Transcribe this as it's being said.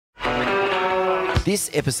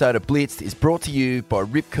This episode of Blitzed is brought to you by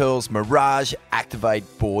Rip Curl's Mirage Activate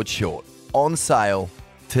board short. On sale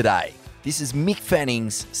today. This is Mick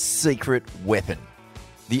Fanning's secret weapon.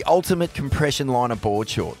 The ultimate compression liner board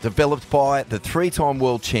short, developed by the three-time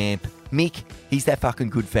world champ, Mick, he's that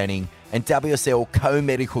fucking good Fanning, and WSL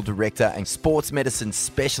co-medical director and sports medicine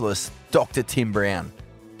specialist, Dr. Tim Brown.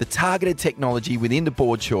 The targeted technology within the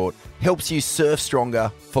board short helps you surf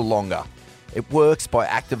stronger for longer. It works by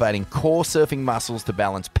activating core surfing muscles to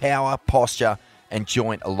balance power, posture, and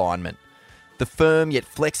joint alignment. The firm yet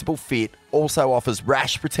flexible fit also offers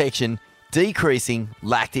rash protection, decreasing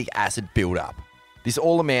lactic acid buildup. This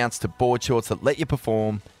all amounts to board shorts that let you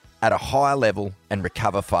perform at a higher level and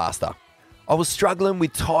recover faster. I was struggling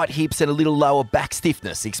with tight hips and a little lower back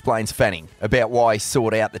stiffness, explains Fanning, about why he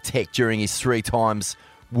sought out the tech during his 3 times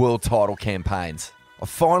world title campaigns. I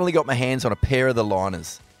finally got my hands on a pair of the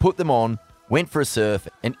liners, put them on, went for a surf,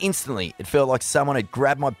 and instantly it felt like someone had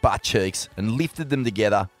grabbed my butt cheeks and lifted them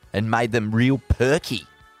together and made them real perky.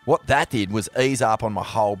 What that did was ease up on my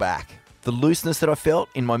whole back. The looseness that I felt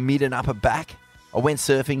in my mid and upper back, I went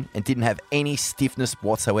surfing and didn't have any stiffness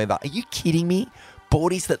whatsoever. Are you kidding me?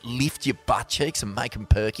 Boardies that lift your butt cheeks and make them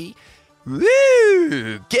perky?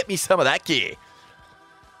 Woo! Get me some of that gear.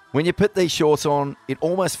 When you put these shorts on, it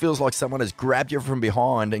almost feels like someone has grabbed you from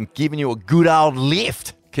behind and given you a good old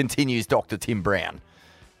lift, continues Dr. Tim Brown.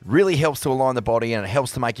 It really helps to align the body, and it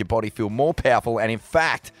helps to make your body feel more powerful, and in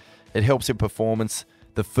fact, it helps in performance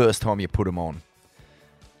the first time you put them on.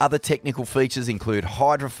 Other technical features include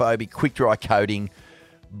hydrophobic quick-dry coating,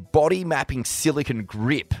 body-mapping silicone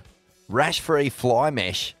grip, rash-free fly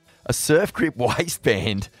mesh, a surf grip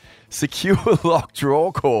waistband, secure lock draw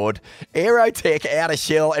cord, Aerotech outer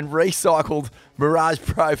shell, and recycled Mirage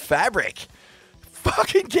Pro fabric.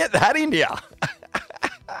 Fucking get that in ya.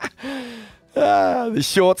 The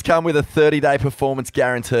shorts come with a 30-day performance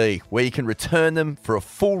guarantee where you can return them for a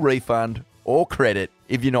full refund or credit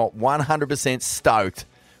if you're not 100% stoked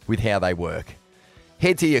with how they work.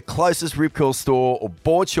 Head to your closest Rip Curl store or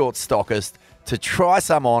board short stockist to try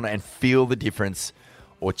some on and feel the difference,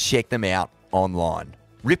 or check them out online.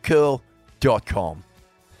 ripcurl.com.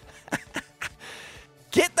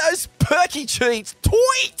 Get those perky cheats,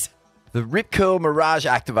 tweet! The Rip Curl Mirage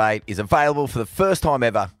Activate is available for the first time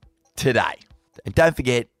ever today. And don't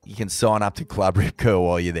forget, you can sign up to Club Rip Curl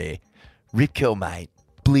while you're there. Rip Curl, mate.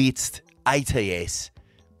 Blitzed, ATS,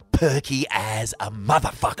 perky as a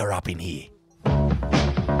motherfucker up in here.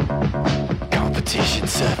 Competition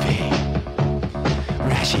surfing.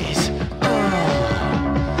 Rashes.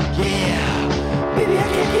 Oh, yeah. Maybe I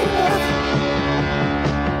can get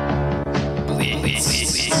one. Blitz.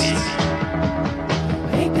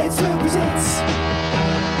 Ain't That Surf presents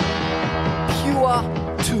Pure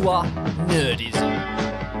Tour Nerdism.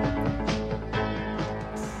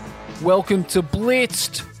 Welcome to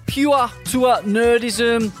Blitzed, Pure Tour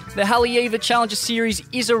Nerdism. The Haleiwa Challenger Series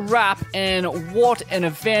is a wrap, and what an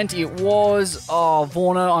event it was. Oh,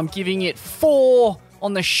 Vorno, I'm giving it 4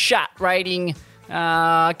 on the Shat rating.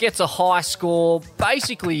 Gets a high score,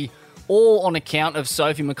 basically all on account of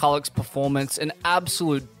Sophie McCulloch's performance. An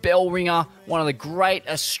absolute bell ringer, one of the great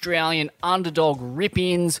Australian underdog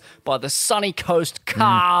rip-ins by the Sunny Coast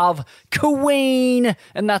Carve Queen,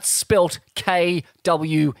 and that's spelt Kween.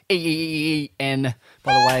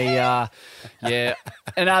 By the way, yeah,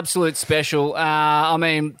 an absolute special. I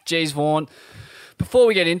mean, geez, Vaughn, before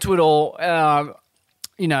we get into it all,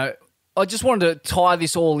 you know, I just wanted to tie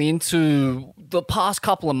this all into the past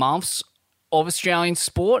couple of months of Australian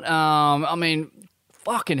sport. I mean,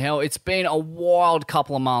 fucking hell, it's been a wild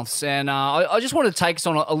couple of months, and I just wanted to take us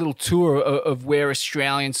on a little tour of where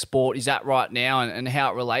Australian sport is at right now and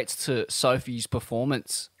how it relates to Sophie's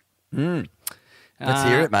performance. Let's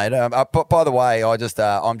hear it, mate. By the way,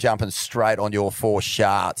 I'm jumping straight on your 4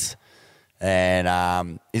 charts,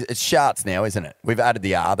 and it's charts now, isn't it? We've added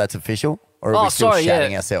the R. That's official, or are we still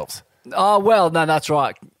shouting ourselves? Oh, well, no, that's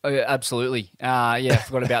right. Absolutely. Yeah, I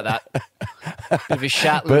forgot about that. Bit of a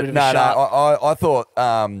shat, little bit of a shat. I thought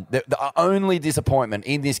the only disappointment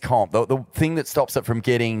in this comp, the thing that stops it from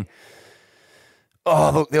getting... Oh,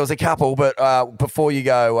 look, there was a couple, but before you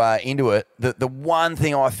go into it, the one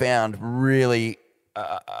thing I found really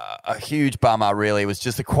a huge bummer, really, was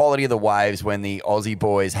just the quality of the waves when the Aussie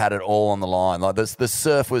boys had it all on the line. Like the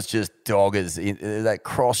surf was just doggers. That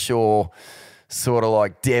cross-shore... sort of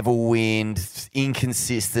like devil wind,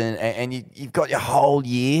 inconsistent, and you've got your whole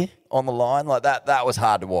year on the line. Like that was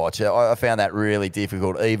hard to watch. I found that really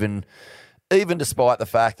difficult, even despite the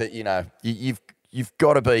fact that, you know, you've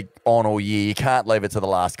got to be on all year. You can't leave it to the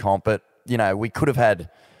last comp. But, you know, we could have had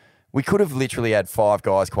we could have literally had 5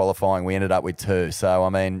 guys qualifying. We ended up with 2. So, I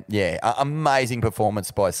mean, yeah, amazing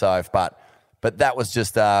performance by Soph. But that was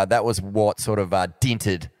just that was what sort of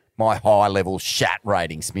dinted my high-level shat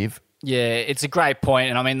rating, Smiv. Yeah, it's a great point.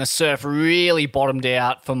 And I mean, the surf really bottomed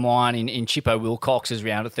out for mine in Chippo Wilcox's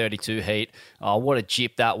round of 32 heat. Oh, what a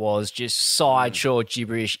jip that was. Just sideshore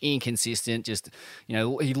gibberish, inconsistent. Just,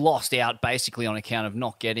 he lost out basically on account of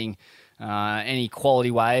not getting any quality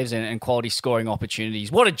waves and quality scoring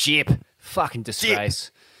opportunities. What a jip. Fucking disgrace.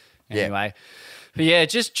 Jip. Anyway. But yeah,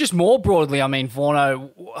 just more broadly, I mean,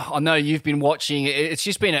 Vorno, I know you've been watching. It's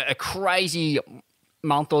just been a crazy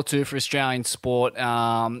month or two for Australian sport.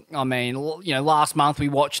 I mean, last month we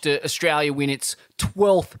watched Australia win its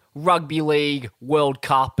 12th Rugby League World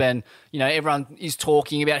Cup, and everyone is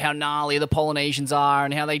talking about how gnarly the Polynesians are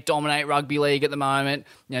and how they dominate rugby league at the moment.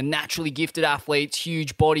 Naturally gifted athletes,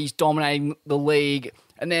 huge bodies dominating the league.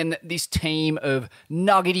 And then this team of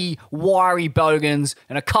nuggety, wiry bogans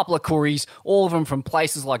and a couple of curries, all of them from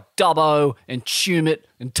places like Dubbo and Tumut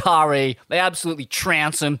and Taree. They absolutely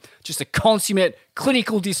trounce them. Just a consummate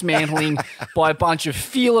clinical dismantling by a bunch of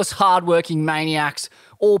fearless, hardworking maniacs,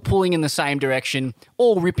 all pulling in the same direction,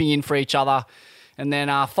 all ripping in for each other. And then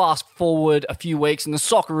fast forward a few weeks, and the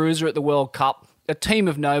Socceroos are at the World Cup. A team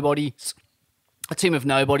of nobodies,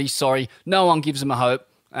 sorry. No one gives them a hope.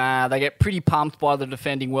 They get pretty pumped by the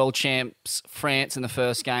defending world champs, France, in the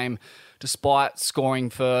first game, despite scoring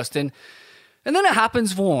first. And then it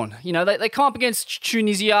happens, Vaughan. They come up against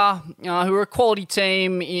Tunisia, who are a quality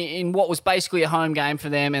team in what was basically a home game for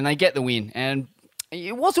them, and they get the win. And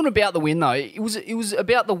it wasn't about the win, though. It was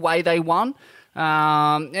about the way they won.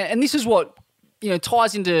 And this is what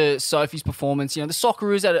ties into Sophie's performance. The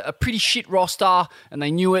Socceroos had a pretty shit roster, and they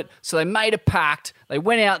knew it, so they made a pact. They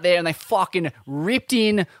went out there and they fucking ripped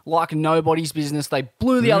in like nobody's business. They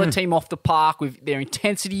blew the other team off the park with their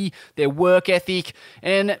intensity, their work ethic,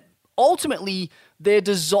 and ultimately their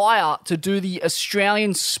desire to do the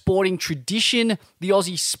Australian sporting tradition, the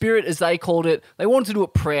Aussie spirit, as they called it. They wanted to do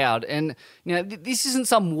it proud. And, this isn't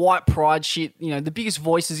some white pride shit. The biggest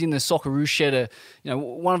voices in the Socceroo shed are,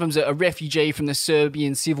 one of them's a refugee from the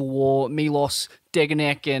Serbian Civil War, Milos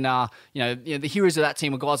Degenek, and, the heroes of that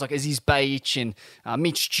team are guys like Aziz Bajic and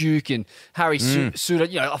Mitch Duke and Harry Suter,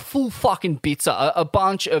 a full fucking bitzer, a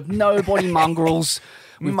bunch of nobody mongrels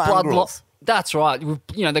with bloodlines. That's right.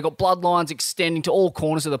 They've got bloodlines extending to all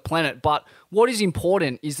corners of the planet. But what is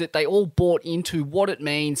important is that they all bought into what it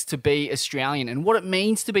means to be Australian. And what it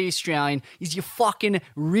means to be Australian is you fucking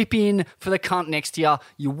rip in for the cunt next to you.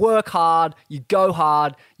 You work hard, you go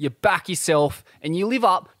hard, you back yourself, and you live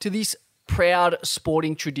up to this proud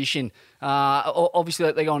sporting tradition. Obviously,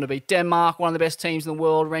 they go on to beat Denmark, one of the best teams in the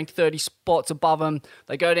world, ranked 30 spots above them.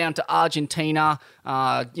 They go down to Argentina,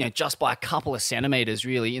 just by a couple of centimetres,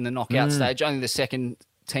 really, in the knockout stage. Only the second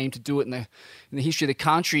team to do it in the history of the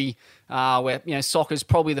country, where soccer is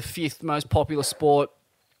probably the 5th most popular sport.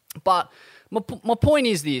 But my point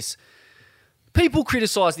is this: people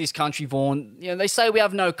criticise this country, Vaughan. They say we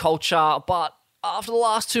have no culture, but after the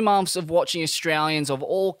last 2 months of watching Australians of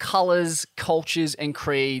all colours, cultures and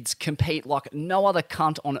creeds compete like no other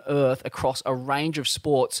cunt on earth across a range of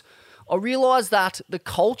sports, I realise that the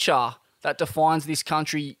culture that defines this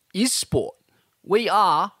country is sport. We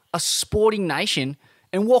are a sporting nation,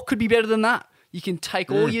 and what could be better than that? You can take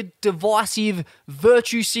all your divisive,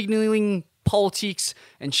 virtue-signalling politics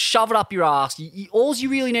and shove it up your ass. All you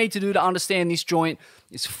really need to do to understand this joint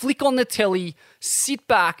is flick on the telly, sit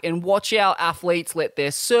back and watch our athletes let their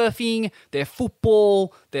surfing, their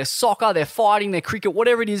football, their soccer, their fighting, their cricket,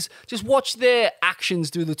 whatever it is, just watch their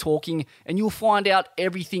actions do the talking, and you'll find out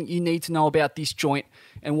everything you need to know about this joint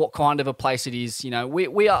and what kind of a place it is.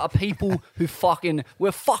 We are a people who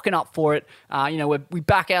we're fucking up for it. We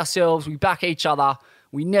back ourselves, we back each other.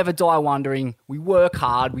 We never die wondering. We work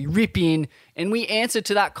hard. We rip in, and we answer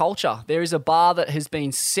to that culture. There is a bar that has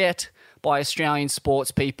been set by Australian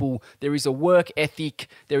sports people. There is a work ethic.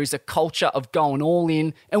 There is a culture of going all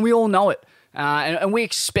in, and we all know it. And we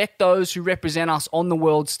expect those who represent us on the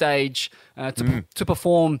world stage to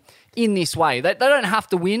perform in this way. They don't have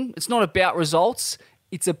to win. It's not about results.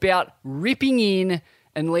 It's about ripping in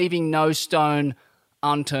and leaving no stone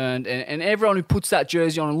unturned, and everyone who puts that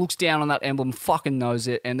jersey on and looks down on that emblem fucking knows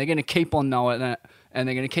it, and they're going to keep on knowing it, and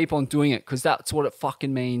they're going to keep on doing it because that's what it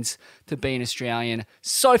fucking means to be an Australian.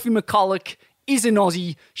 Sophie McCulloch is an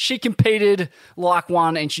Aussie. She competed like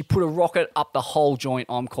one, and she put a rocket up the whole joint.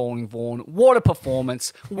 I'm calling Vaughan. What a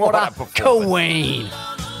performance. What a queen.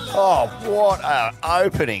 Oh, what an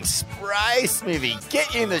opening spray, Smithy.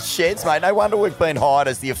 Get you in the sheds, mate. No wonder we've been hired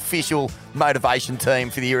as the official motivation team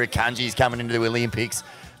for the Irukandjis coming into the Olympics.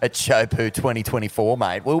 at Chopu 2024,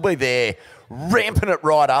 mate. We'll be there ramping it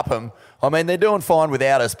right up them. I mean, they're doing fine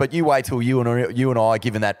without us, but you wait till you and I are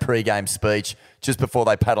giving that pre-game speech just before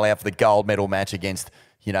they paddle out for the gold medal match against,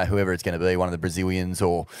 whoever it's going to be, one of the Brazilians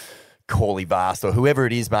or Corley Vast or whoever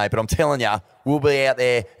it is, mate. But I'm telling you, we'll be out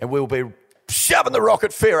there and we'll be shoving the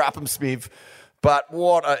rocket fair up them, Smiv. But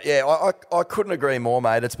I couldn't agree more,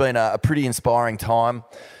 mate. It's been a pretty inspiring time.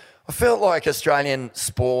 I felt like Australian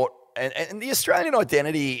sport and the Australian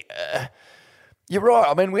identity, you're right.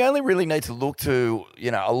 I mean, we only really need to look to,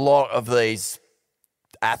 a lot of these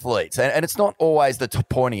athletes. And it's not always the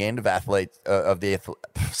pointy end of athletes, of the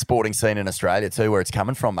sporting scene in Australia too, where it's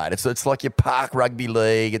coming from, mate. It's like your park rugby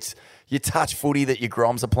league. It's your touch footy that your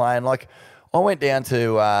Groms are playing. Like, I went down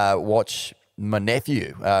to watch my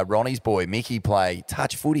nephew, Ronnie's boy, Mickey, play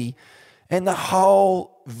touch footy, and the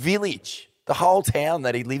whole village, the whole town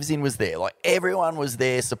that he lives in was there. Like, everyone was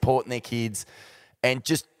there supporting their kids and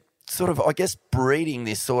just sort of, I guess, breeding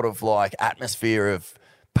this sort of like atmosphere of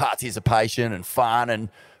participation and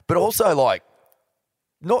fun, but also like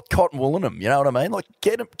not cotton wooling them, you know what I mean? Like,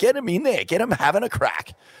 get them in there, get them having a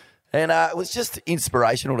crack. And it was just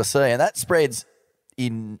inspirational to see. And that spreads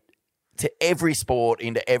to every sport,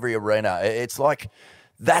 into every arena. It's like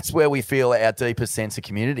that's where we feel our deepest sense of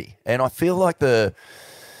community. And I feel like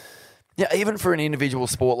even for an individual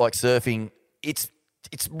sport like surfing, it's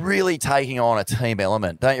really taking on a team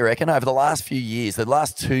element, don't you reckon? Over the last few years, the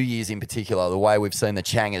last 2 years in particular, the way we've seen the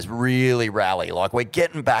Changers really rally. Like, we're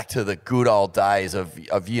getting back to the good old days of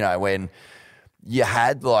when you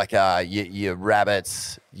had like your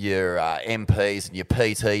Rabbits, your MPs and your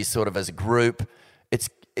PTs sort of as a group.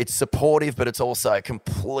 It's supportive, but it's also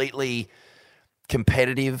completely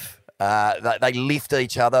competitive. They lift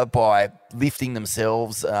each other by lifting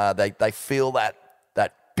themselves. They feel that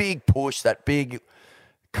big push, that big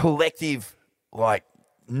collective like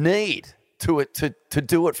need to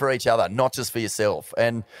do it for each other, not just for yourself.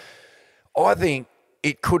 And I think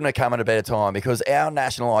it couldn't have come at a better time, because our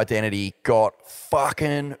national identity got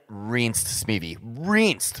fucking rinsed, Smithy.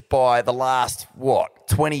 Rinsed by the last,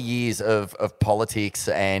 20 years of politics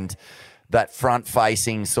and that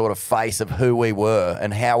front-facing sort of face of who we were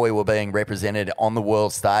and how we were being represented on the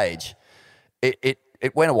world stage.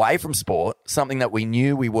 It went away from sport, something that we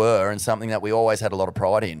knew we were and something that we always had a lot of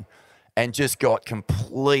pride in, and just got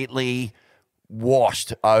completely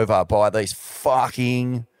washed over by these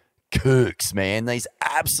fucking kooks, man. These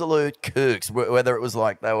absolute kooks, whether it was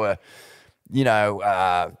like they were,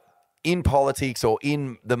 in politics or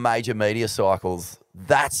in the major media cycles.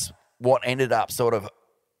 That's what ended up sort of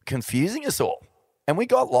confusing us all. And we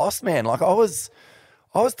got lost, man. Like, I was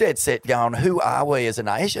dead set going, who are we as a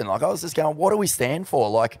nation? Like, I was just going, what do we stand for?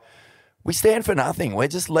 Like, we stand for nothing. We're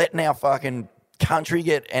just letting our fucking country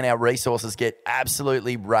and our resources get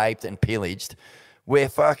absolutely raped and pillaged. We're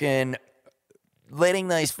fucking letting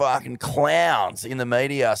these fucking clowns in the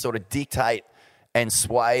media sort of dictate and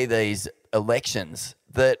sway these elections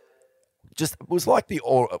that just was like the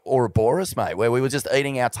Ouroboros, mate, where we were just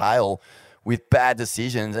eating our tail with bad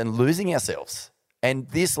decisions and losing ourselves. And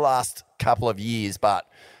this last couple of years, but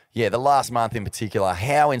yeah, the last month in particular,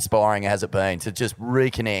 how inspiring has it been to just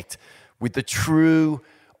reconnect with the true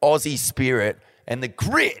Aussie spirit and the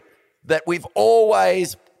grit that we've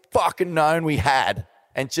always fucking known we had,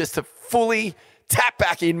 and just to fully tap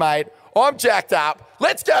back in, mate. I'm jacked up.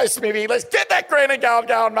 Let's go, Smithy. Let's get that green and gold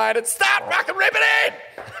going, mate, and start fucking ripping in.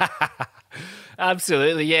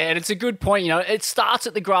 Absolutely, yeah. And it's a good point. It starts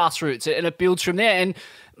at the grassroots and it builds from there. And,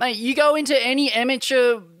 mate, you go into any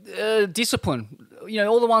amateur discipline,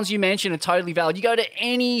 all the ones you mentioned are totally valid. You go to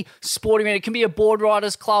any sporting event, it can be a board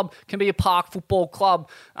riders club, can be a park football club,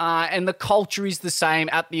 and the culture is the same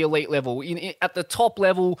at the elite level. At the top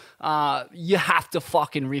level, you have to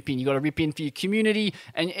fucking rip in. You got to rip in for your community,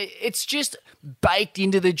 and it's just baked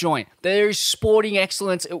into the joint. There is sporting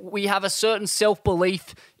excellence. We have a certain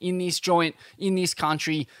self-belief in this joint, in this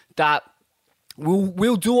country, that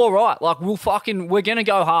we'll do all right. Like, we're going to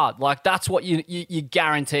go hard. Like, that's what you're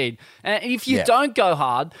guaranteed. And if you don't go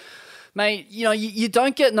hard, mate, you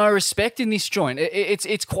don't get no respect in this joint.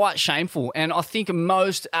 It's quite shameful. And I think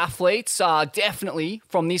most athletes are definitely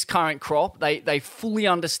from this current crop. They fully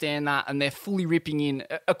understand that, and they're fully ripping in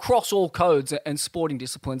across all codes and sporting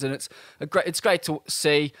disciplines. And it's great to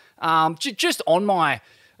see. Just on my,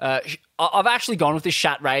 I've actually gone with the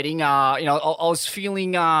Shat rating. I was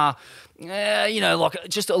feeling, like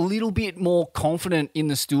just a little bit more confident in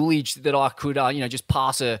the stoolage that I could, just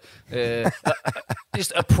pass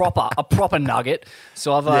just a proper nugget.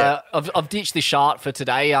 So I've ditched the Shart for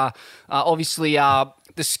today. Obviously, the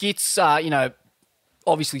skits,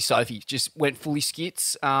 obviously Sophie just went fully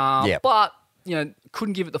skits. Yep. But,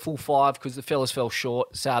 couldn't give it the full 5 because the fellas fell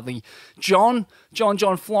short, sadly. John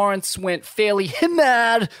Florence went fairly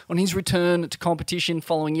hammered on his return to competition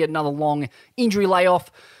following yet another long injury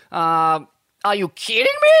layoff. Are you kidding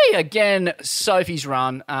me? Again, Sophie's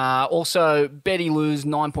run. Also, Betty Lou's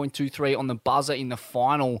 9.23 on the buzzer in the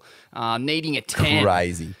final, needing a 10.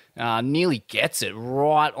 Crazy. Nearly gets it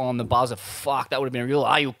right on the buzzer. Fuck, that would have been a real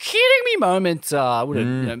 "are you kidding me" moment. Would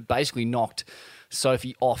have basically knocked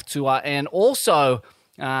Sophie off tour. And also,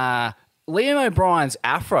 Liam O'Brien's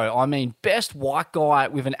afro. I mean, best white guy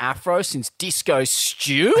with an afro since Disco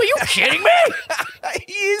Stew. Are you kidding me?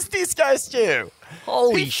 He is Disco Stew.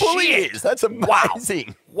 Holy He fully shit. is. That's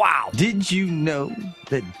amazing. Wow. Did you know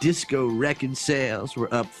that disco record sales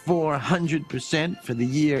were up 400% for the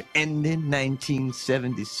year ending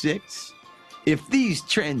 1976? If these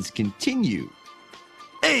trends continue,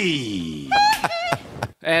 hey!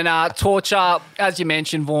 And torture, as you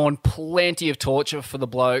mentioned, Vaughan, plenty of torture for the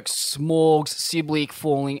blokes. Smorgs, Siblick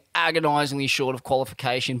falling agonisingly short of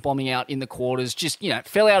qualification, bombing out in the quarters. Just,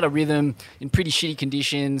 fell out of rhythm in pretty shitty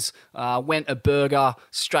conditions. Went a burger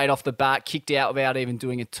straight off the bat, kicked out without even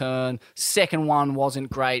doing a turn. Second one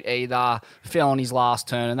wasn't great either. Fell on his last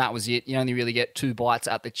turn, and that was it. You only really get 2 bites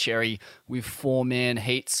at the cherry with 4-man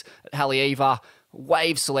heats at Haleiwa.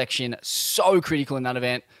 Wave selection, so critical in that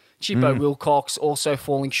event. Chippo Wilcox also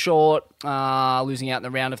falling short, losing out in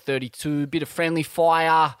the round of 32. Bit of friendly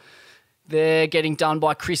fire. They're getting done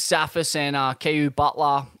by Chris Safis and Keiu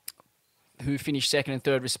Butler, who finished second and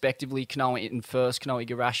third respectively. Kanoa in first, Kanoa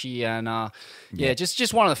Igarashi. And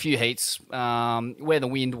just one of the few heats where the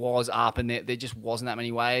wind was up and there just wasn't that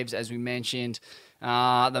many waves, as we mentioned.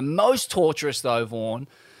 The most torturous, though, Vaughan,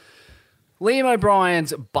 Liam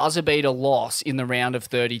O'Brien's buzzer beater loss in the round of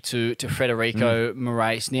 32 to Federico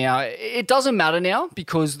Moraes. Now, it doesn't matter now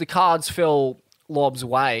because the cards fell Lob's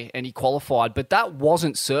way and he qualified, but that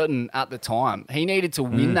wasn't certain at the time. He needed to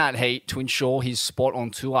win that heat to ensure his spot on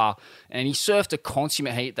tour, and he surfed a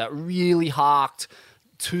consummate heat that really harked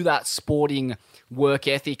to that sporting work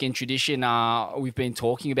ethic and tradition we've been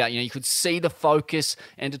talking about. You could see the focus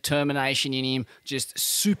and determination in him, just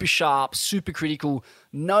super sharp, super critical,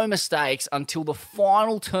 no mistakes until the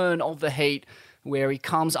final turn of the heat where he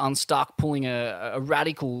comes unstuck, pulling a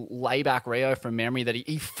radical layback Rio from memory that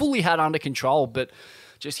he fully had under control, but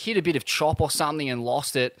just hit a bit of chop or something and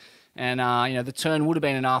lost it. And, the turn would have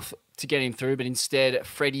been enough to get him through, but instead,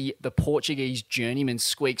 Freddie, the Portuguese journeyman,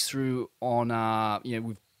 squeaks through on,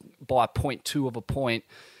 by 0.2 of a point.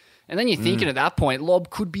 And then you're thinking at that point, Lob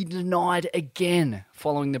could be denied again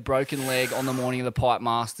following the broken leg on the morning of the Pipe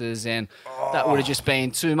Masters, and that would have just been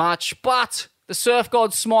too much. But the surf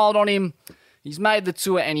god smiled on him. He's made the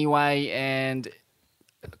tour anyway, and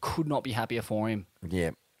could not be happier for him.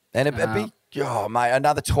 Yeah. And it'd be,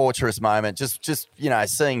 another torturous moment. Just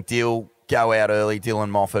seeing Dill go out early, Dylan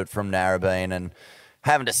Moffat from Narrabeen, and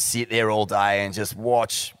having to sit there all day and just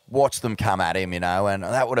watch them come at him, and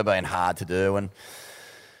that would have been hard to do. And,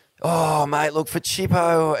 mate, look, for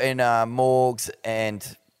Chippo and Morgs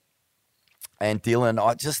and Dylan,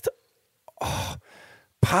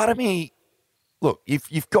 part of me, look,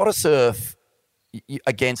 you've got to surf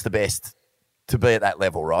against the best to be at that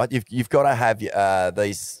level, right? You've got to have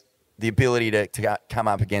the ability to come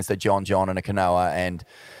up against a John and a Kanoa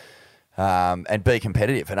and be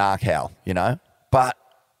competitive, an Arcal, But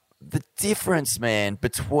the difference, man,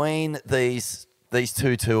 between these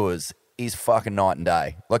two tours is fucking night and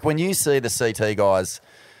day. Like when you see the CT guys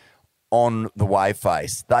on the wave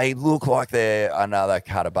face, they look like they're another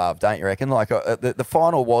cut above, don't you reckon? Like the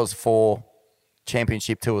final was for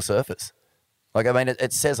championship tour surfers. Like, I mean,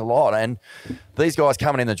 it says a lot. And these guys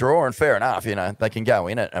coming in the draw, and fair enough, they can go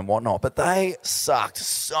in it and whatnot. But they sucked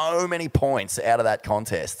so many points out of that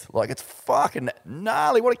contest. Like, it's fucking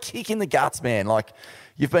gnarly. What a kick in the guts, man. Like,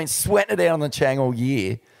 you've been sweating it out on the Chang all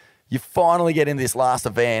year. You finally get in this last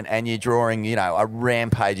event and you're drawing, a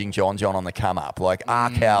rampaging John on the come up. Like,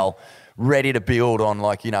 Arcal ready to build on,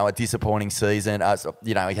 a disappointing season. He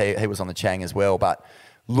was on the Chang as well, but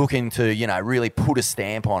looking to, really put a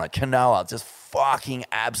stamp on it. Kanoa just fucking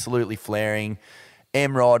absolutely flaring.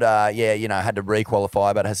 Emrod, had to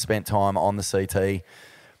re-qualify, but has spent time on the CT.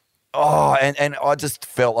 Oh, and I just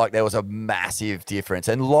felt like there was a massive difference.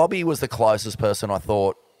 And Lobby was the closest person, I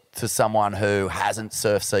thought, to someone who hasn't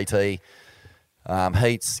surfed CT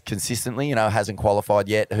heats consistently, hasn't qualified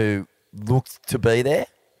yet, who looked to be there.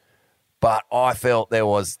 But I felt there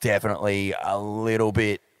was definitely a little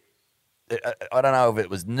bit, I don't know if it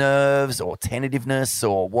was nerves or tentativeness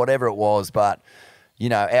or whatever it was, but,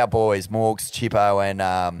 our boys, Morgs,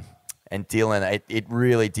 Chippo and Dylan, it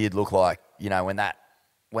really did look like,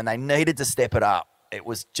 when they needed to step it up, it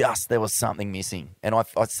was just, there was something missing. And I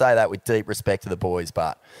say that with deep respect to the boys,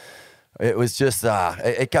 but it was just,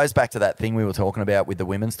 it goes back to that thing we were talking about with the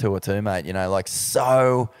women's tour too, mate. like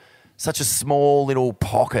such a small little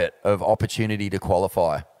pocket of opportunity to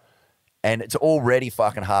qualify. And it's already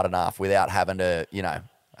fucking hard enough without having to,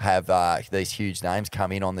 have these huge names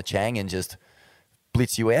come in on the Chang and just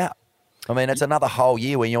blitz you out. I mean, it's another whole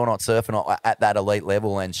year where you're not surfing at that elite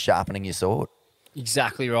level and sharpening your sword.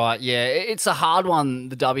 Exactly right. Yeah, it's a hard one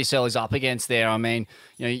the WSL is up against there. I mean,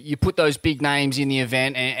 you put those big names in the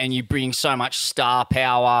event and you bring so much star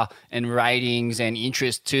power and ratings and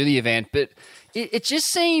interest to the event, but it just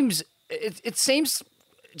seems it seems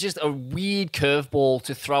just a weird curveball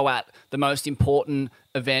to throw at the most important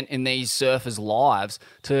event in these surfers' lives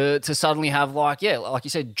to suddenly have like you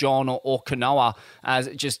said, John or Kanoa as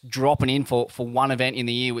just dropping in for one event in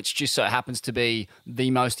the year, which just so happens to be the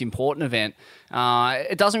most important event.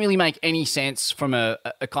 It doesn't really make any sense from a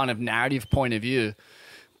kind of narrative point of view.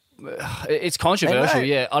 It's controversial, mate,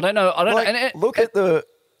 yeah. I don't know. Look at the...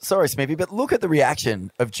 Sorry, Smithy, but look at the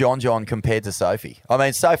reaction of John compared to Sophie. I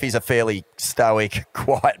mean, Sophie's a fairly stoic,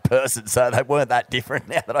 quiet person, so they weren't that different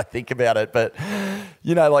now that I think about it. But,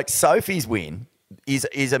 like Sophie's win is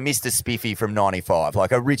a Mr. Spiffy from 95,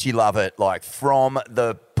 like a Richie Lovett, like from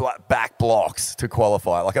the back blocks to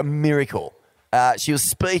qualify, like a miracle. She was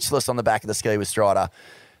speechless on the back of the ski with Strider.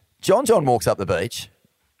 John walks up the beach,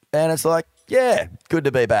 and it's like, yeah, good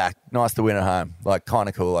to be back. Nice to win at home. Like, kind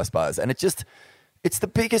of cool, I suppose. And it's the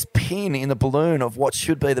biggest pin in the balloon of what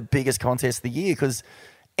should be the biggest contest of the year, because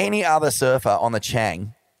any other surfer on the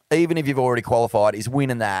Chang, even if you've already qualified, is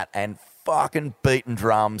winning that and fucking beating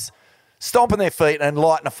drums, stomping their feet and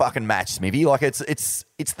lighting a fucking match, Smithy. Like, it's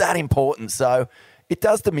that important. So it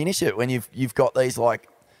does diminish it when you've got these, like,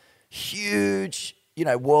 huge,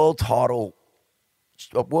 world title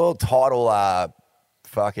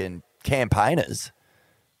fucking campaigners.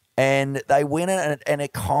 And they win it, and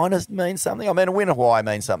it kind of means something. I mean, a win in Hawaii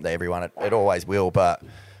means something to everyone. It always will, but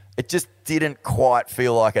it just didn't quite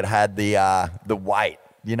feel like it had the weight,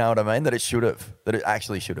 you know what I mean, that it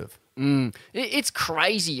actually should have. It's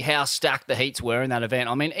crazy how stacked the heats were in that event.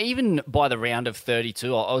 I mean, even by the round of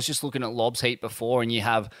 32, I was just looking at Lob's heat before, and you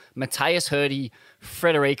have Matthias Hurdy,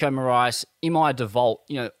 Federico Moraes, Imai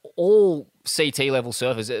DeVault, all CT level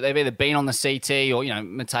surfers. They've either been on the CT or,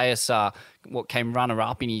 Matthias came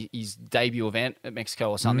runner-up in his debut event at Mexico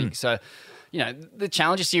or something. So, the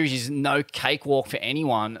Challenger Series is no cakewalk for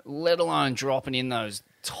anyone, let alone dropping in those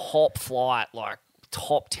top flight, like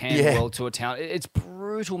top 10 World Tour talent. It's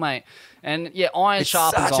brutal, mate. And, iron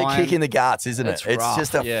sharpens iron. It's such a kick in the guts, isn't it? It's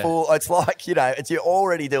just a full... It's like, you're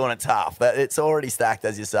already doing it tough. It's already stacked,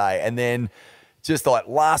 as you say. And then just like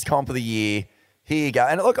last comp of the year, here you go.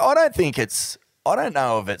 And look, I don't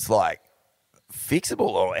know if it's like fixable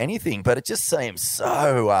or anything, but it just seems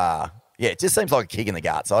so, it just seems like a kick in the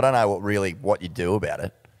guts. I don't know what you do about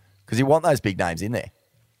it, because you want those big names in there.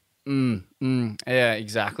 Yeah,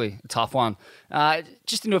 exactly. Tough one.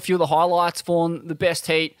 Just into a few of the highlights for the best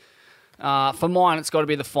heat. For mine, it's got to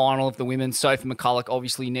be the final of the women. Sophie McCulloch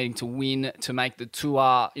obviously needing to win to make the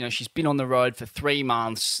tour. She's been on the road for 3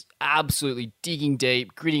 months, absolutely digging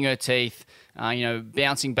deep, gritting her teeth,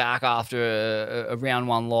 bouncing back after a round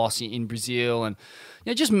one loss in Brazil, and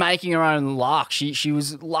just making her own luck. She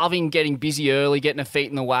was loving getting busy early, getting her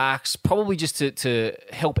feet in the wax, probably just to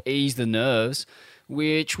help ease the nerves,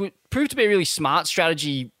 which would prove to be a really smart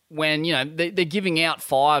strategy when, they're giving out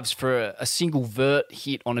fives for a single vert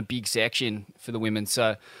hit on a big section for the women.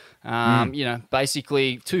 So,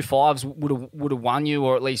 basically 2 fives would have won you,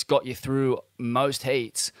 or at least got you through most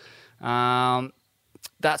heats.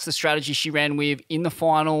 That's the strategy she ran with in the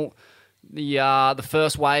final. The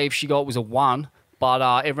first wave she got was a 1,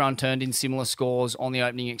 but everyone turned in similar scores on the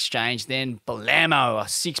opening exchange. Then blammo, a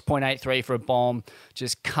 6.83 for a bomb,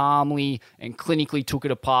 just calmly and clinically took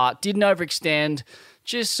it apart. Didn't overextend,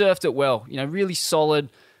 just surfed it well. Really solid.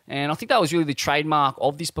 And I think that was really the trademark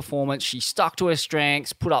of this performance. She stuck to her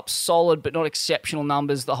strengths, put up solid but not exceptional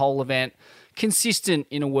numbers the whole event. Consistent,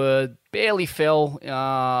 in a word, barely fell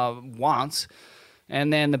once.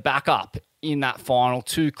 And then the backup in that final,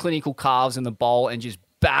 2 clinical carves in the bowl and just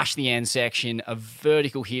bashed the end section, a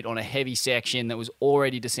vertical hit on a heavy section that was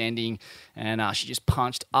already descending. And she just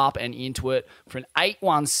punched up and into it for an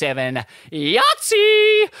 817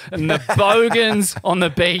 Yahtzee! And the bogans on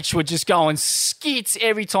the beach were just going skits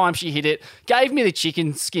every time she hit it. Gave me the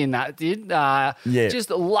chicken skin, that did.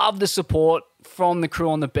 Just love the support from the crew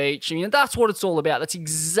on the beach. I mean, that's what it's all about. That's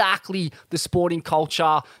exactly the sporting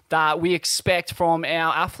culture that we expect from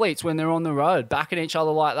our athletes when they're on the road, backing each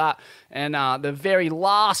other like that. And the very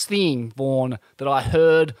last thing, Vaughan, that I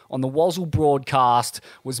heard on the Wazzle broadcast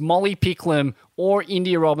was Molly Picklum or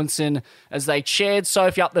India Robinson as they cheered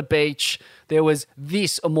Sophie up the beach. There was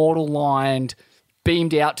this immortal line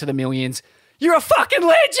beamed out to the millions. You're a fucking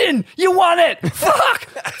legend! You won it! Fuck!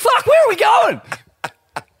 Fuck, where are we going?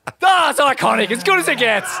 It's iconic, as good as it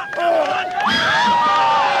gets.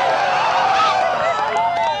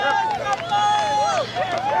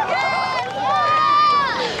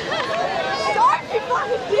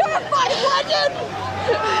 You're a fucking legend!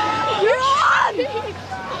 You're on!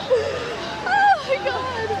 Oh my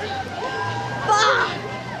god! Fuck!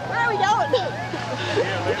 Where are we going?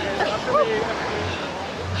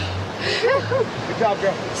 Good job,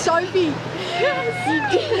 girl. Sophie! You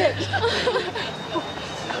did it!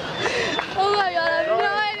 Oh my god, I have no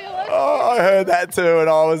idea what. Oh, I heard that too, and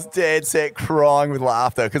I was dead set crying with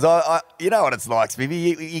laughter because I you know what it's like, Smithy.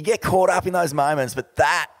 You get caught up in those moments, but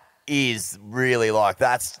that is really like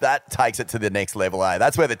that takes it to the next level.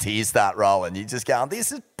 That's where the tears start rolling. You just going,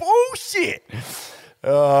 this is bullshit.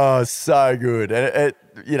 Oh, so good. And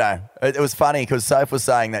it was funny because Soph was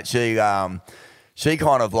saying that she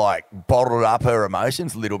kind of like bottled up her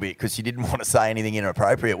emotions a little bit because she didn't want to say anything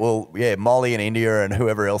inappropriate. Well, yeah, Molly and India and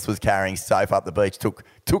whoever else was carrying Soph up the beach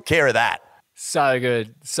took care of that. So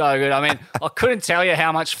good. So good. I mean, I couldn't tell you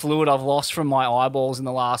how much fluid I've lost from my eyeballs in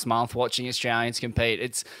the last month watching Australians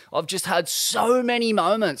compete. I've just had so many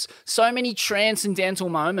moments, so many transcendental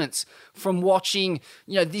moments from watching,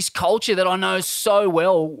 this culture that I know so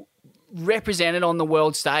well represented on the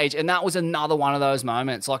world stage, and that was another one of those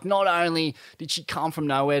moments. Like, not only did she come from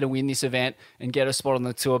nowhere to win this event and get a spot on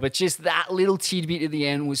the tour, but just that little tidbit at the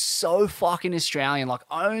end was so fucking Australian. Like,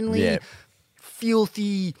 only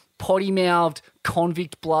filthy, potty-mouthed,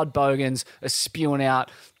 convict blood bogans are spewing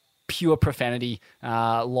out pure profanity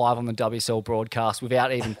live on the WSL broadcast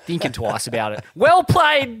without even thinking twice about it. Well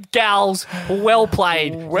played, gals. Well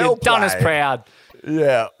played. You've done us proud.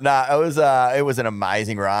 Yeah, no, it was an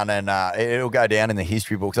amazing run, and it'll go down in the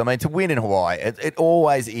history books. I mean, to win in Hawaii, it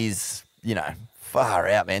always is, far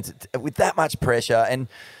out, man. With that much pressure, and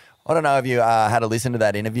I don't know if you had a listen to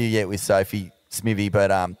that interview yet with Sophie Smithy,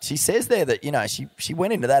 but she says there that she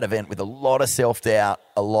went into that event with a lot of self-doubt,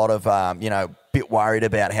 a lot of bit worried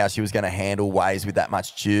about how she was going to handle waves with that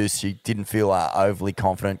much juice. She didn't feel overly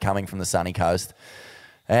confident coming from the sunny coast,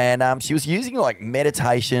 and she was using like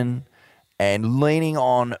meditation and leaning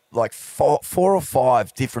on like four or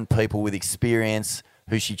five different people with experience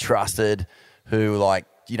who she trusted, who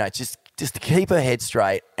just to keep her head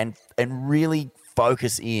straight and really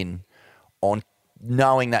focus in on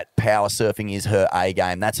knowing that power surfing is her A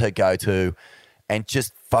game. That's her go-to. And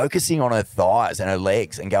just focusing on her thighs and her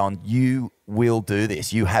legs and going, you will do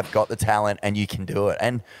this. You have got the talent and you can do it.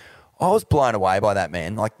 And I was blown away by that,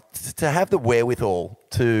 man. Like, to have the wherewithal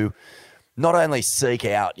to not only seek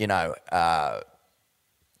out,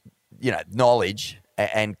 knowledge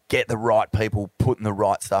and get the right people putting the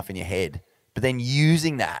right stuff in your head, but then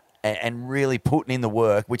using that and really putting in the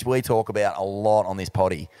work, which we talk about a lot on this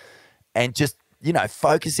potty, and just,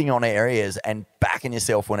 focusing on areas and backing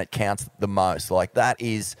yourself when it counts the most. Like, that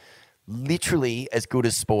is literally as good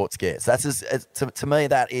as sports gets. That's to me,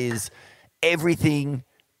 that is everything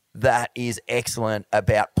that is excellent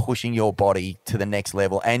about pushing your body to the next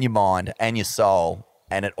level and your mind and your soul,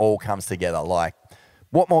 and it all comes together. Like,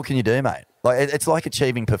 what more can you do, mate? Like, it's like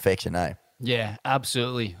achieving perfection, eh? Yeah,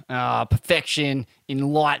 absolutely. Perfection,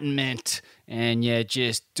 enlightenment, and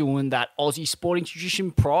just doing that Aussie sporting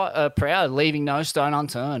tradition proud, leaving no stone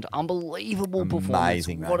unturned. Unbelievable performance.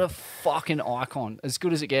 Amazing, mate. What a fucking icon. As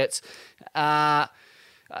good as it gets.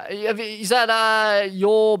 Is that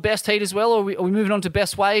your best heat as well, or are we moving on to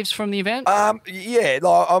best waves from the event? Yeah,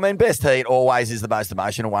 I mean, best heat always is the most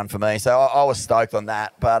emotional one for me, so I was stoked on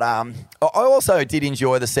that. But I also did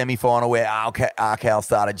enjoy the semi-final where Arkal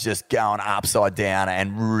started just going upside down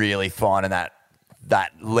and really finding that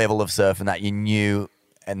level of surfing that you knew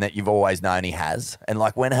and that you've always known he has. And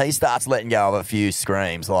like, when he starts letting go of a few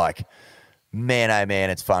screams, like, man, oh man,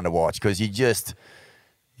 it's fun to watch because you just,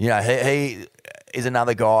 he is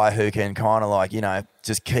another guy who can kind of like,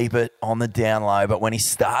 just keep it on the down low. But when he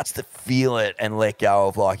starts to feel it and let go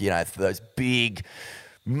of like, those big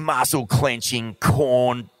muscle clenching,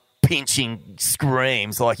 corn pinching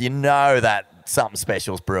screams, like, that something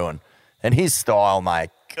special's brewing. And his style,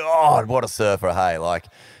 mate, God, what a surfer, hey. Like,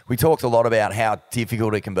 we talked a lot about how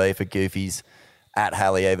difficult it can be for goofies at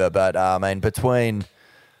Haleiwa, but I mean, between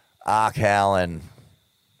Arkal and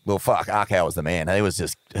Well, fuck, Arkell was the man. He was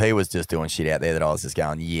just doing shit out there that I was just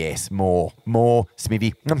going, yes, more,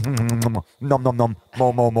 Smithy, nom, nom,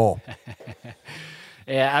 nom, more.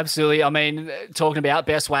 Yeah, absolutely. I mean, talking about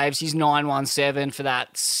best waves, he's 917 for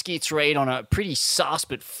that skits read on a pretty sus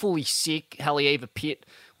but fully sick Haleiwa pit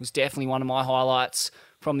was definitely one of my highlights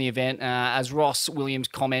from the event. As Ross Williams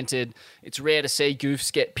commented, it's rare to see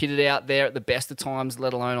goofs get pitted out there at the best of times,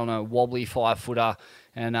 let alone on a wobbly 5-footer.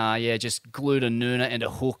 And, just glued a Nuna and a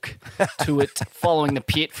hook to it following the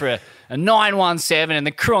pit for a 917, and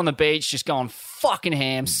the crew on the beach just going fucking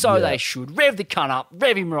ham. So they should. Rev the cunt up.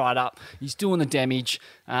 Rev him right up. He's doing the damage.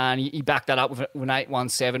 And he backed that up with an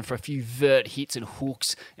 817 for a few vert hits and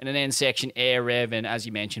hooks and an end section air rev. And as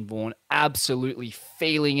you mentioned, Vaughan, absolutely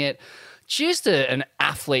feeling it. Just an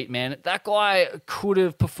athlete, man. That guy could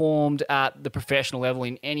have performed at the professional level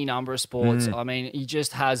in any number of sports. I mean, he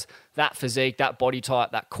just has that physique, that body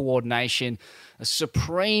type, that coordination, a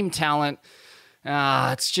supreme talent.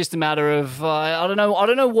 It's just a matter of I don't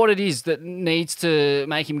know what it is that needs to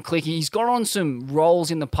make him click. He's gone on some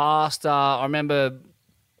roles in the past. I remember,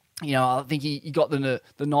 I think he got the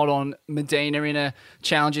nod on Medina in a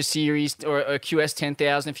Challenger Series or a QS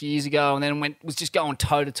 10,000 a few years ago, and then was just going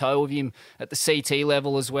toe-to-toe with him at the CT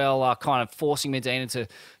level as well, kind of forcing Medina to,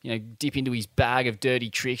 dip into his bag of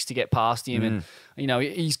dirty tricks to get past him. And,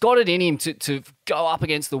 he's got it in him to go up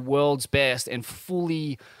against the world's best and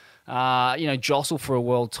fully jostle for a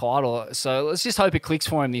world title. So let's just hope it clicks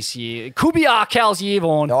for him this year. It could be Arkell's year,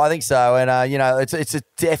 Vaughan. No, I think so. And, it's a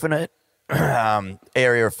definite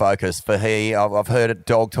area of focus for he. I've heard a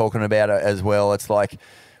dog talking about it as well. It's like,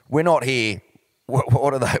 we're not here.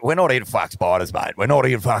 What are they? We're not here to fuck spiders, mate. We're not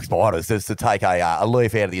here to fuck spiders. Just to take a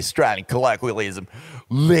leaf out of the Australian colloquialism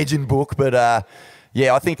legend book. But I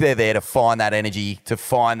think they're there to find that energy, to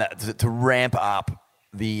find that, to ramp up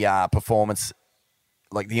the performance,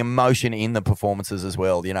 like the emotion in the performances as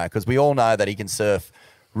well. Because we all know that he can surf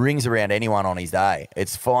rings around anyone on his day.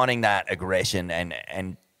 It's finding that aggression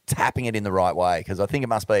and tapping it in the right way, because I think it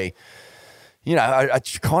must be, a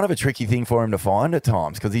kind of a tricky thing for him to find at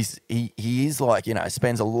times, because he is like,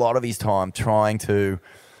 spends a lot of his time trying to,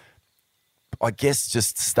 I guess,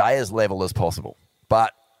 just stay as level as possible.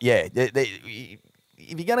 But yeah, if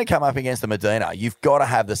you're going to come up against the Medina, you've got to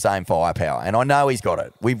have the same firepower, and I know he's got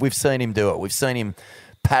it. We've seen him do it. We've seen him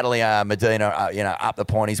paddling Medina, up the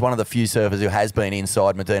point. He's one of the few surfers who has been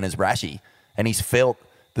inside Medina's rashi, and he's felt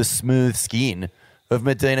the smooth skin of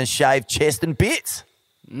Medina's shaved chest and bits.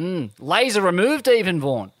 Laser removed even,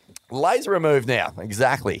 Vaughan. Laser removed now.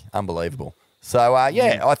 Exactly. Unbelievable. So,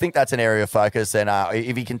 I think that's an area of focus. And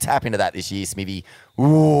if he can tap into that this year, Smithy,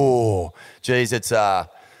 geez, it's a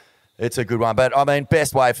good one. But, I mean,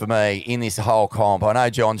 best way for me in this whole comp, I know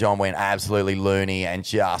John went absolutely loony and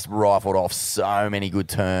just rifled off so many good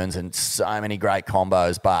turns and so many great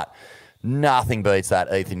combos, but nothing beats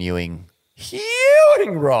that Ethan Ewing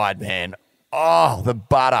ride, man. Oh, the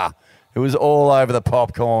butter. It was all over the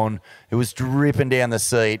popcorn. It was dripping down the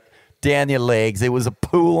seat, down your legs. There was a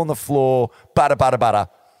pool on the floor. Butter.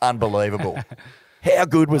 Unbelievable. How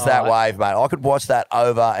good was that wave, mate? I could watch that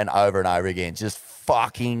over and over and over again. Just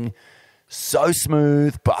fucking so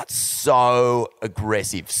smooth, but so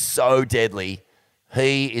aggressive, so deadly.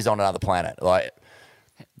 He is on another planet. Like,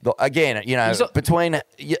 again, between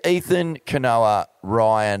Ethan, Kanoa,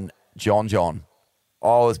 Ryan, John,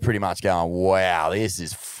 I was pretty much going, wow, this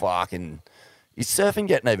is fucking... Is surfing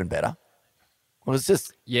getting even better? It was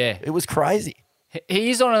just... Yeah. It was crazy. He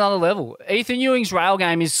is on another level. Ethan Ewing's rail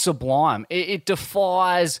game is sublime. It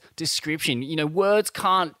defies description. Words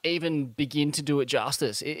can't even begin to do it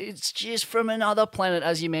justice. It's just from another planet,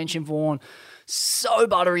 as you mentioned, Vaughan. So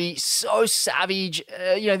buttery, so savage.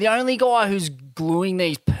 The only guy who's gluing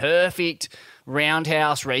these perfect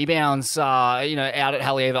roundhouse rebounds, out at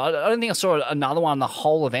Haleiwa. I don't think I saw another one the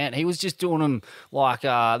whole event. He was just doing them like they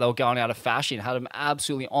were going out of fashion, had them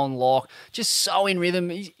absolutely on lock, just so in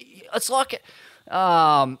rhythm. It's like, it's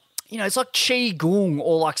like Qi Gong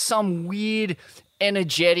or like some weird,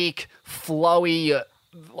 energetic, flowy,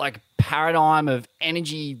 like paradigm of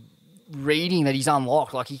energy reading that he's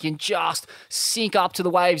unlocked. Like he can just sync up to the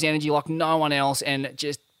waves' energy like no one else and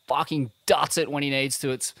just fucking duts it when he needs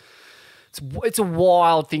to. It's a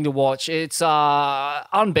wild thing to watch. It's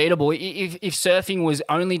unbeatable. If surfing was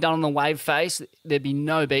only done on the wave face, there'd be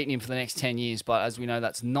no beating him for the next 10 years. But as we know,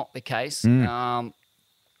 that's not the case.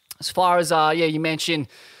 As far as, you mentioned,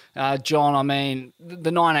 John, I mean,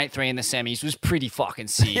 the 983 in the semis was pretty fucking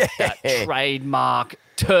sick. That trademark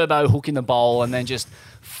turbo hook in the bowl and then just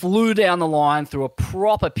flew down the line through a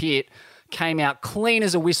proper pit, came out clean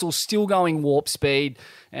as a whistle, still going warp speed.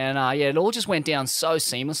 And it all just went down so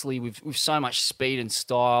seamlessly with so much speed and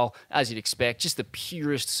style, as you'd expect. Just the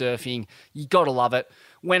purest surfing. You got to love it.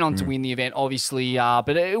 Went on to win the event, obviously,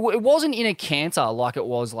 but it wasn't in a canter like it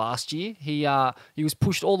was last year. He was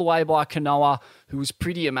pushed all the way by Kanoa, who was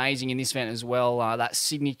pretty amazing in this event as well. That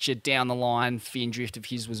signature down the line fin drift of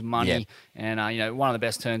his was money, and one of the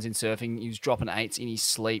best turns in surfing. He was dropping 8s in his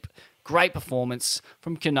sleep. Great performance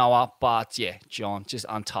from Kanoa, but John just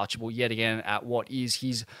untouchable yet again at what is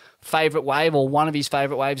his favourite wave, or one of his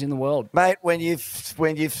favourite waves in the world. Mate, when you've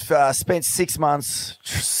spent 6 months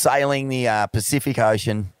sailing the Pacific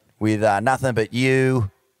Ocean with nothing but you,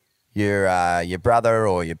 your brother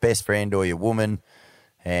or your best friend or your woman,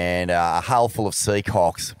 and a hull full of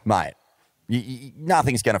seacocks, mate,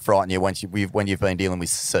 nothing's going to frighten you when you've been dealing with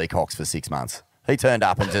seacocks for 6 months. He turned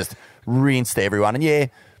up and just rinsed everyone, and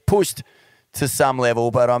pushed to some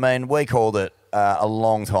level, but I mean, we called it a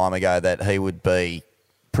long time ago that he would be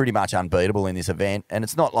pretty much unbeatable in this event, and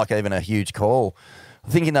it's not like even a huge call. I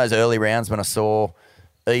think in those early rounds when I saw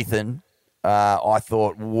Ethan, I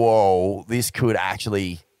thought, whoa, this could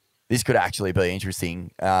actually be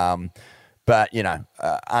interesting. But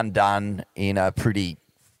undone in a pretty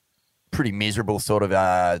miserable sort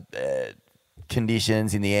of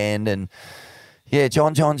conditions in the end, and. Yeah,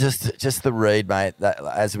 John, just the read, mate. That,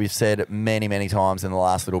 as we've said many, many times in the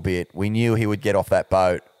last little bit, we knew he would get off that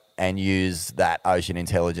boat and use that ocean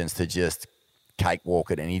intelligence to just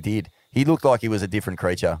cakewalk it, and he did. He looked like he was a different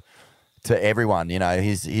creature to everyone.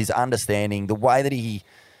 His understanding, the way that he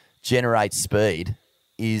generates speed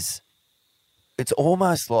it's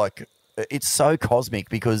almost like it's so cosmic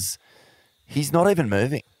because he's not even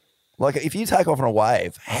moving. Like, if you take off on a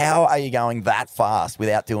wave, how are you going that fast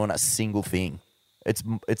without doing a single thing? It's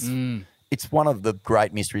one of the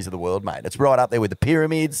great mysteries of the world, mate. It's right up there with the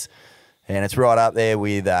pyramids, and it's right up there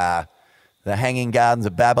with the Hanging Gardens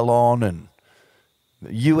of Babylon and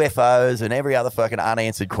UFOs and every other fucking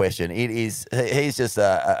unanswered question. He's just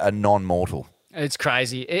a non-mortal. It's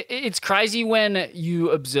crazy. It's crazy when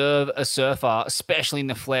you observe a surfer, especially in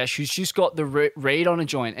the flesh, who's just got the read on a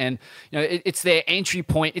joint, and it's their entry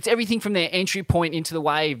point. It's everything from their entry point into the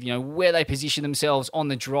wave, where they position themselves on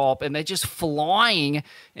the drop, and they're just flying,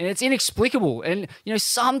 and it's inexplicable. And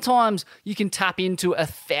sometimes you can tap into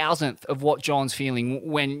 1,000th of what John's feeling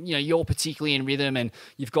when you're particularly in rhythm and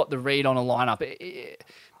you've got the read on a lineup.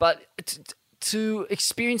 But to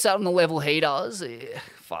experience that on the level he does,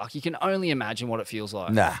 you can only imagine what it feels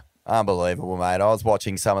like. Nah, unbelievable, mate. I was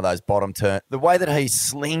watching some of those bottom turns. The way that he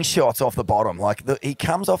slingshots off the bottom, he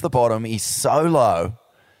comes off the bottom, he's so low,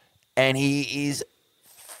 and he is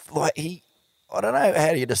like, I don't know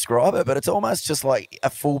how do you describe it, but it's almost just like a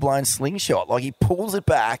full-blown slingshot. Like, he pulls it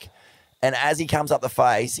back, and as he comes up the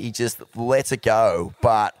face, he just lets it go.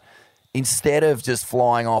 But instead of just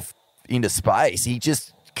flying off into space, he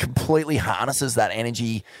just completely harnesses that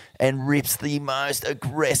energy and rips the most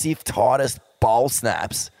aggressive, tightest bowl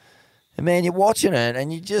snaps. And man, you're watching it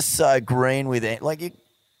and you're just so green with it. Like,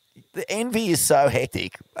 the envy is so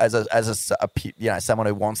hectic as someone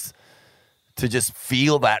who wants to just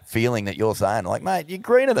feel that feeling that you're saying. Like, mate, you're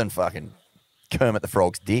greener than fucking Kermit the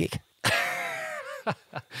Frog's dick.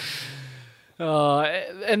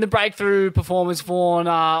 And the breakthrough performance, Vaughan,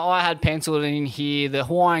 I had penciled in here. The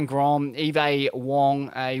Hawaiian Grom, Eve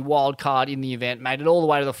Wong, a wild card in the event, made it all the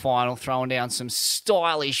way to the final, throwing down some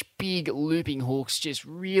stylish, big looping hooks, just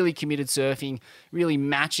really committed surfing, really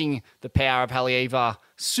matching the power of Haleiwa.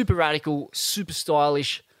 Super radical, super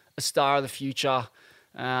stylish, a star of the future.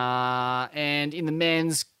 And in the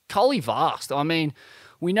men's, Coley Vast. I mean,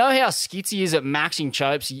 we know how skitsy he is at maxing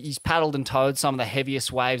chopes. He's paddled and towed some of the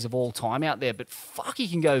heaviest waves of all time out there, but fuck, he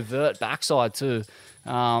can go vert backside too.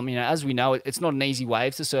 As we know, it's not an easy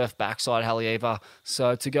wave to surf backside Haleiwa,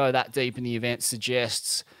 so to go that deep in the event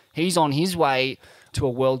suggests he's on his way to a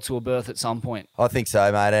World Tour berth at some point. I think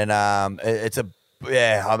so, mate, and Owen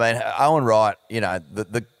Wright,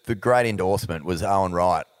 the great endorsement was Owen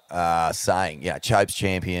Wright saying, Chopes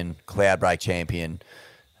champion, Cloudbreak champion,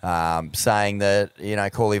 saying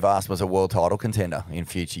that, Corley Vast was a world title contender in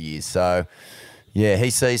future years. So, he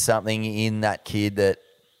sees something in that kid that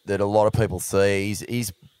a lot of people see.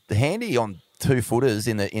 He's handy on 2-footers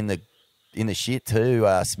in the shit too,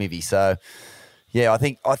 Smithy. So, I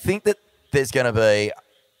think that there's going to be,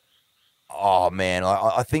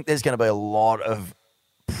 I think there's going to be a lot of,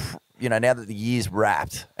 now that the year's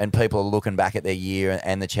wrapped and people are looking back at their year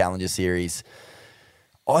and the Challenger Series,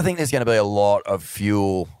 I think there's going to be a lot of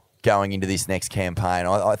fuel going into this next campaign.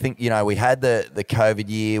 I think, we had the COVID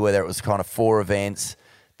year where it was kind of 4 events.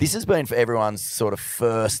 This has been for everyone's sort of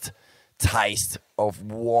first taste of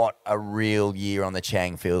what a real year on the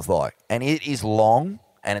Chang feels like. And it is long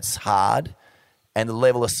and it's hard and the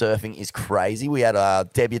level of surfing is crazy. We had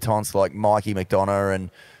debutantes like Mikey McDonough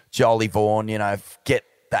and Jolie Vaughan, get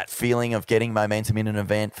that feeling of getting momentum in an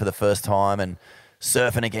event for the first time and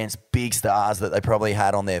surfing against big stars that they probably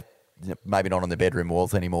had on their, maybe not on their bedroom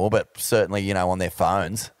walls anymore, but certainly, on their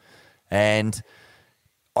phones. And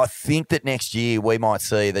I think that next year we might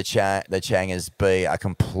see the Changers be a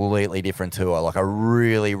completely different tour, like a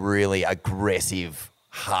really, really aggressive,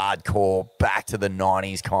 hardcore, back to the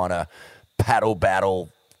 90s kind of paddle battle,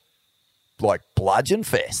 like bludgeon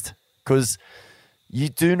fest. Because you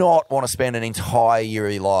do not want to spend an entire year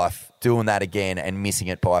of your life doing that again and missing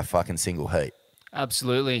it by a fucking single heat.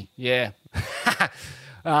 Absolutely, yeah.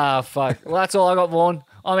 Fuck. Well, that's all I got, Vaughn.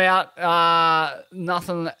 I'm out.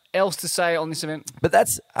 Nothing else to say on this event. But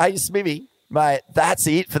hey, Smithy, mate, that's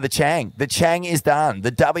it for the Chang. The Chang is done.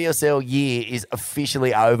 The WSL year is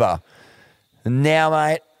officially over. Now,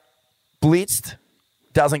 mate, Blitzed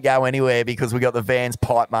doesn't go anywhere because we got the Vans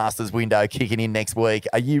Pipe Masters window kicking in next week.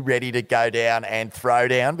 Are you ready to go down and throw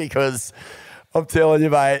down? Because I'm telling you,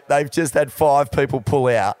 mate, they've just had 5 people pull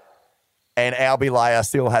out and Albie Layer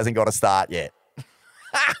still hasn't got a start yet.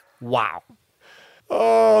 Wow.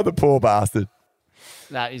 Oh, the poor bastard.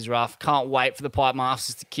 That is rough. Can't wait for the Pipe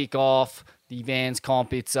Masters to kick off the Vans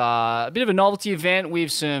comp. It's a bit of a novelty event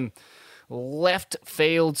with some left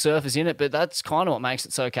field surfers in it, but that's kind of what makes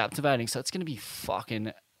it so captivating. So it's going to be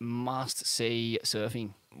fucking must-see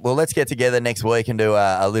surfing. Well, let's get together next week and do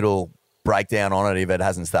a little breakdown on it if it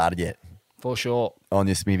hasn't started yet. For sure. On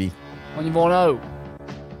your Smithy. On your Vono.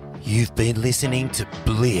 You've been listening to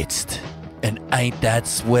Blitzed. And ain't that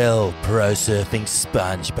swell, pro surfing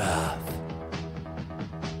sponge bath.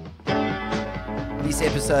 This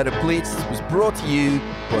episode of Blitzed was brought to you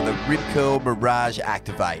by the Rip Curl Mirage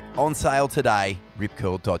Activate. On sale today,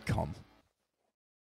 ripcurl.com.